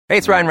Hey,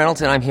 it's Ryan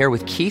Reynolds, and I'm here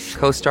with Keith,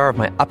 co-star of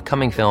my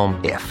upcoming film,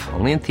 If,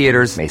 only in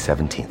theaters May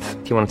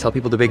 17th. Do you want to tell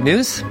people the big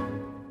news?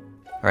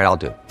 All right, I'll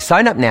do it.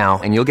 Sign up now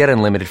and you'll get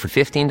unlimited for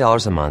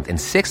 $15 a month and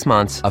 6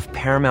 months of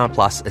Paramount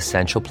Plus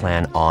Essential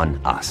Plan on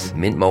us.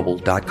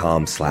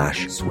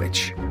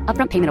 MintMobile.com/switch.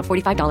 Upfront payment of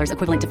 $45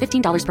 equivalent to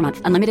 $15 per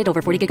month. Unlimited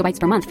over 40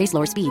 gigabytes per month. Face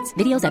lower speeds.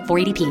 Videos at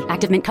 480p.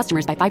 Active Mint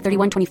customers by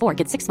 531.24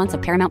 get 6 months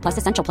of Paramount Plus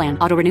Essential Plan.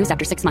 Auto renews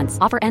after 6 months.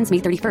 Offer ends May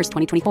 31st,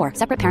 2024.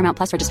 Separate Paramount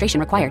Plus registration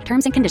required.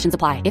 Terms and conditions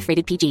apply if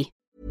rated PG.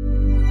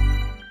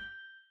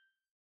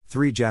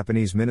 3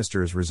 Japanese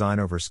ministers resign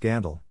over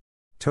scandal.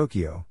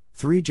 Tokyo.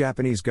 3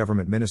 Japanese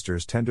government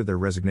ministers tendered their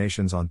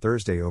resignations on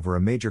Thursday over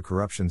a major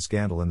corruption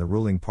scandal in the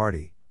ruling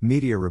party,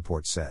 media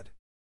reports said.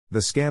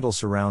 The scandal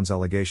surrounds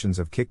allegations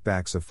of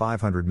kickbacks of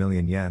 500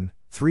 million yen,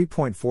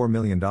 $3.4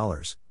 million,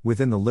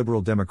 within the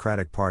Liberal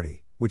Democratic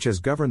Party, which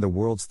has governed the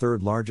world's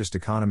third largest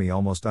economy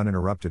almost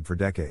uninterrupted for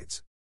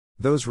decades.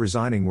 Those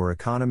resigning were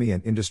Economy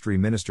and Industry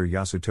Minister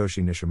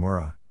Yasutoshi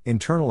Nishimura,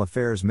 Internal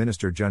Affairs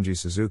Minister Junji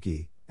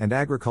Suzuki, and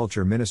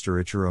Agriculture Minister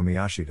Ichiro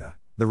Miyashita,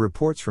 the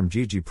reports from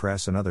Jiji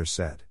Press and others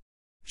said.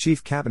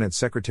 Chief Cabinet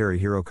Secretary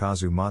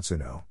Hirokazu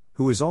Matsuno,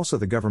 who is also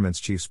the government's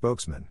chief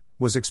spokesman,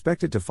 was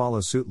expected to follow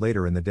suit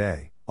later in the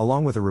day,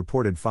 along with a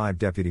reported 5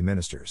 deputy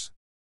ministers.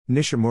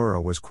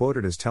 Nishimura was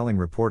quoted as telling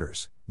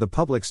reporters, "The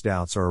public's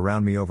doubts are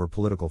around me over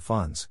political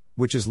funds,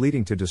 which is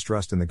leading to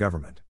distrust in the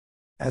government.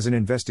 As an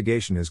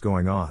investigation is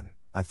going on,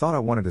 I thought I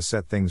wanted to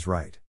set things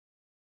right."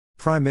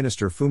 Prime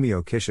Minister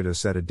Fumio Kishida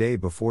said a day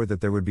before that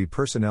there would be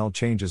personnel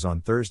changes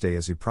on Thursday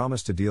as he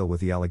promised to deal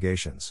with the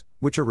allegations,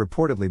 which are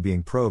reportedly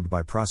being probed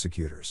by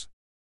prosecutors.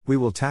 "We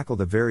will tackle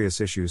the various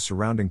issues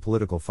surrounding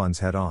political funds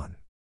head-on.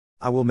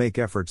 I will make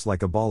efforts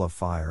like a ball of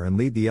fire and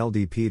lead the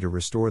LDP to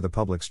restore the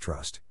public's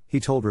trust,"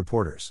 he told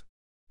reporters.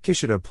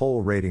 Kishida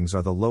poll ratings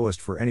are the lowest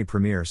for any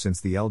premier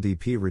since the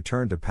LDP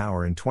returned to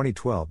power in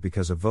 2012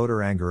 because of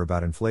voter anger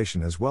about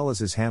inflation as well as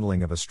his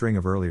handling of a string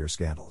of earlier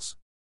scandals.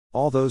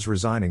 All those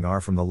resigning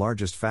are from the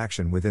largest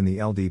faction within the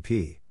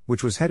LDP,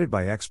 which was headed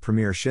by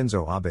ex-premier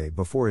Shinzo Abe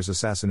before his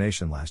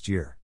assassination last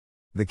year.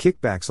 The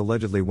kickbacks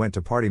allegedly went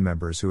to party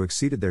members who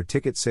exceeded their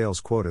ticket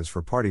sales quotas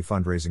for party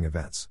fundraising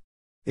events.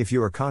 If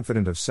you are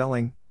confident of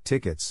selling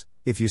tickets,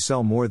 if you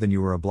sell more than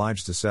you are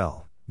obliged to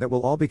sell, that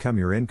will all become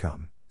your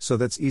income, so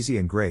that's easy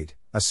and great,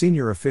 a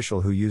senior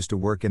official who used to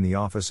work in the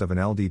office of an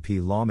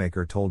LDP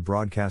lawmaker told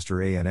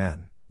broadcaster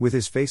ANN, with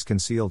his face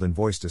concealed and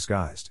voice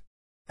disguised.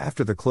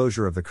 After the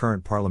closure of the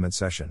current parliament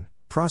session,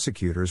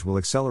 prosecutors will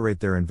accelerate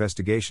their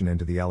investigation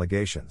into the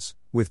allegations,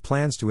 with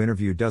plans to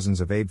interview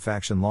dozens of Abe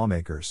faction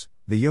lawmakers,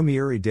 the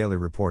Yomiuri Daily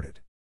reported.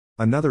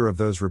 Another of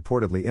those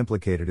reportedly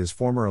implicated is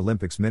former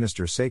Olympics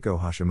minister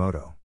Seiko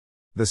Hashimoto.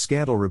 The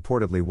scandal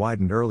reportedly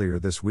widened earlier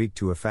this week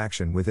to a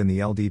faction within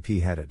the LDP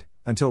headed,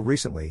 until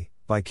recently,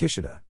 by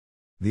Kishida.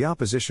 The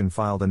opposition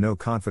filed a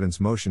no-confidence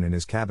motion in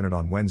his cabinet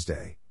on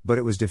Wednesday, but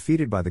it was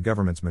defeated by the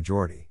government's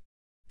majority.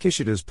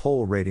 Kishida's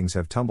poll ratings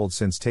have tumbled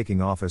since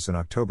taking office in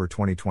October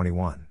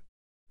 2021.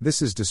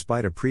 This is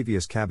despite a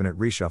previous cabinet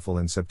reshuffle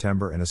in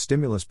September and a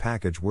stimulus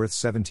package worth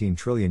 17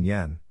 trillion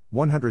yen,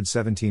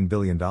 $117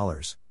 billion,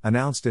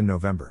 announced in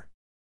November.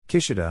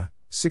 Kishida,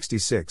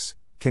 66,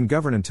 can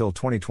govern until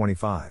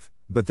 2025,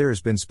 but there has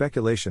been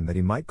speculation that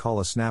he might call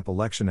a snap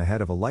election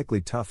ahead of a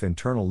likely tough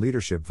internal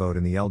leadership vote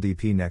in the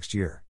LDP next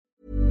year.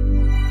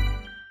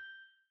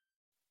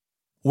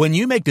 When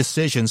you make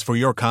decisions for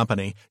your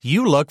company,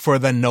 you look for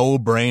the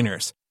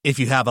no-brainers. If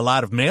you have a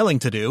lot of mailing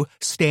to do,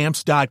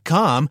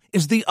 Stamps.com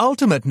is the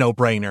ultimate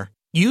no-brainer.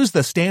 Use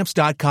the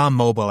Stamps.com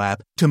mobile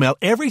app to mail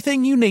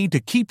everything you need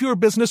to keep your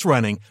business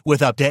running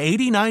with up to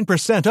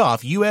 89%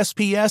 off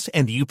USPS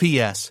and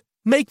UPS.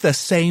 Make the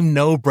same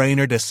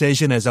no-brainer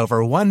decision as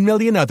over 1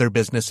 million other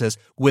businesses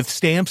with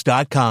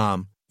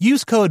Stamps.com.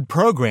 Use code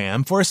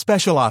PROGRAM for a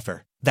special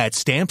offer. That's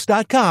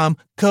Stamps.com,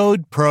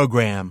 code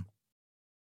PROGRAM.